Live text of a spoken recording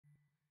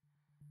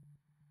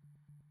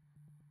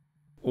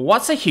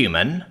What's a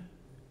human?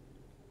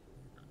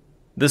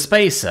 The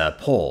spacer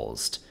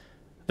paused,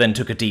 then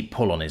took a deep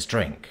pull on his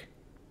drink.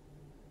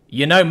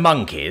 You know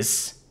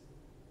monkeys?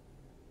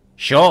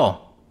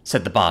 Sure,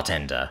 said the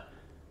bartender.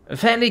 A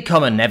fairly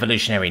common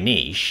evolutionary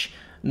niche.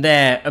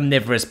 They're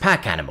omnivorous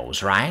pack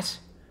animals, right?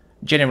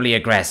 Generally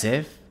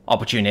aggressive,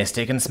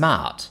 opportunistic, and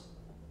smart.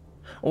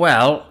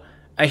 Well,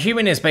 a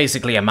human is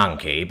basically a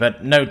monkey,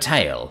 but no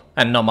tail,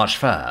 and not much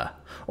fur,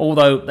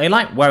 although they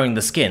like wearing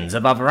the skins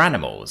of other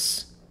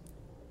animals.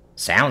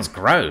 Sounds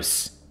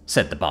gross,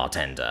 said the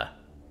bartender.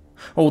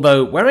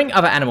 Although wearing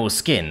other animals'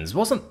 skins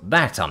wasn't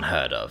that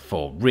unheard of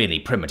for really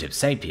primitive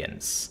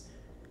sapiens.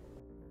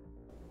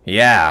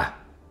 Yeah,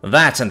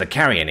 that and the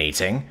carrion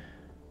eating.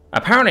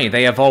 Apparently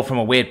they evolved from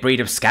a weird breed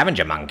of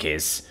scavenger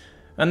monkeys,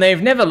 and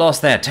they've never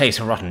lost their taste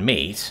for rotten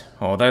meat,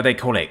 although they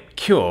call it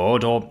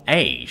cured or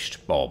aged,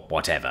 or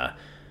whatever.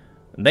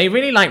 They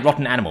really like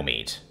rotten animal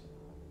meat.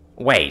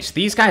 Wait,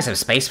 these guys have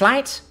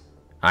spaceflight?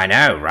 I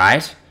know,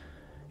 right?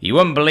 You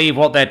wouldn't believe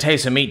what their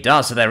taste for meat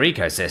does to their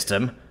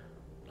ecosystem.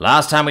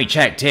 Last time we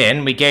checked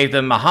in, we gave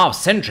them a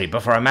half-century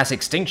before a mass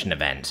extinction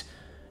event,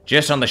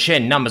 just on the sheer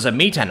numbers of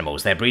meat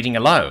animals they're breeding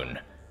alone.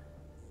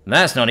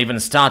 That's not even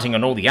starting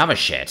on all the other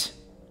shit.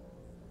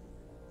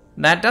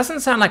 That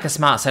doesn't sound like a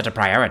smart set of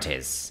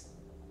priorities.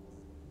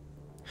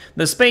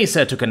 The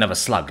spacer took another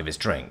slug of his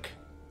drink.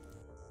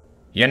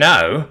 You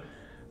know,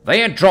 they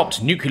had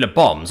dropped nuclear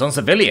bombs on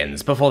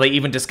civilians before they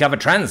even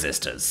discovered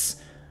transistors.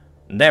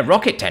 Their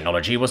rocket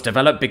technology was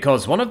developed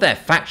because one of their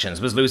factions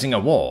was losing a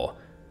war,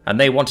 and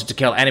they wanted to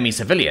kill enemy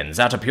civilians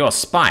out of pure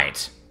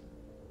spite.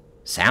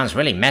 Sounds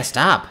really messed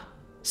up,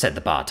 said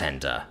the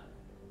bartender.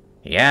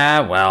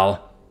 Yeah,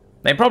 well,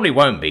 they probably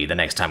won't be the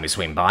next time we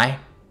swing by.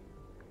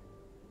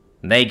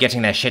 They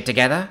getting their shit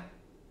together?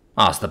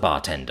 Asked the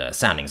bartender,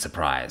 sounding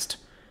surprised.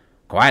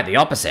 Quite the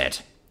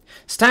opposite.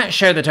 Stats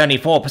show that only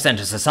 4%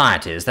 of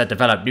societies that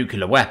develop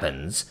nuclear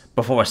weapons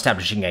before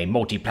establishing a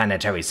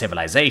multiplanetary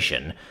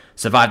civilization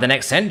survive the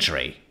next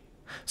century.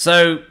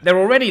 So they're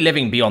already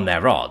living beyond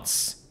their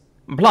odds.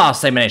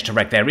 Plus, they managed to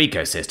wreck their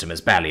ecosystem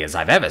as badly as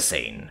I've ever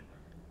seen.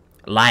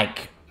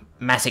 Like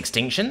mass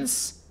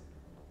extinctions?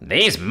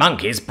 These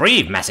monkeys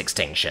breathe mass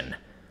extinction.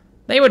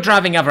 They were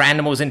driving other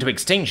animals into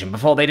extinction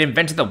before they'd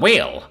invented the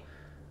wheel.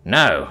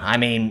 No, I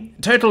mean,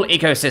 total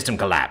ecosystem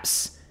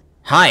collapse.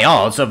 High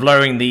odds of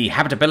lowering the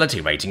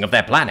habitability rating of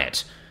their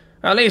planet,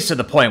 at least to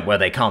the point where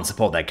they can't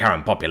support their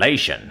current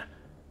population.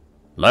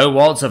 Low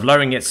odds of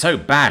lowering it so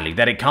badly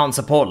that it can't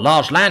support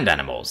large land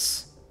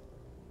animals.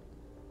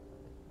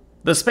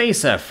 The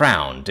spacer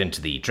frowned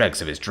into the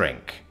dregs of his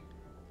drink.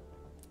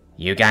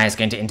 You guys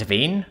going to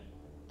intervene?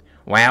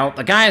 Well,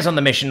 the guys on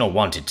the mission all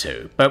wanted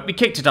to, but we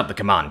kicked it up the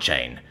command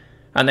chain,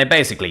 and they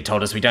basically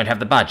told us we don't have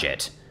the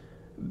budget.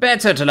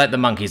 Better to let the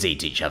monkeys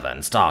eat each other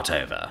and start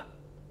over.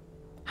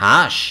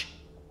 Hush!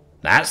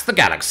 That's the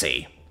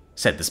galaxy,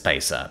 said the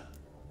spacer.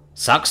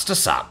 Sucks to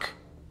suck.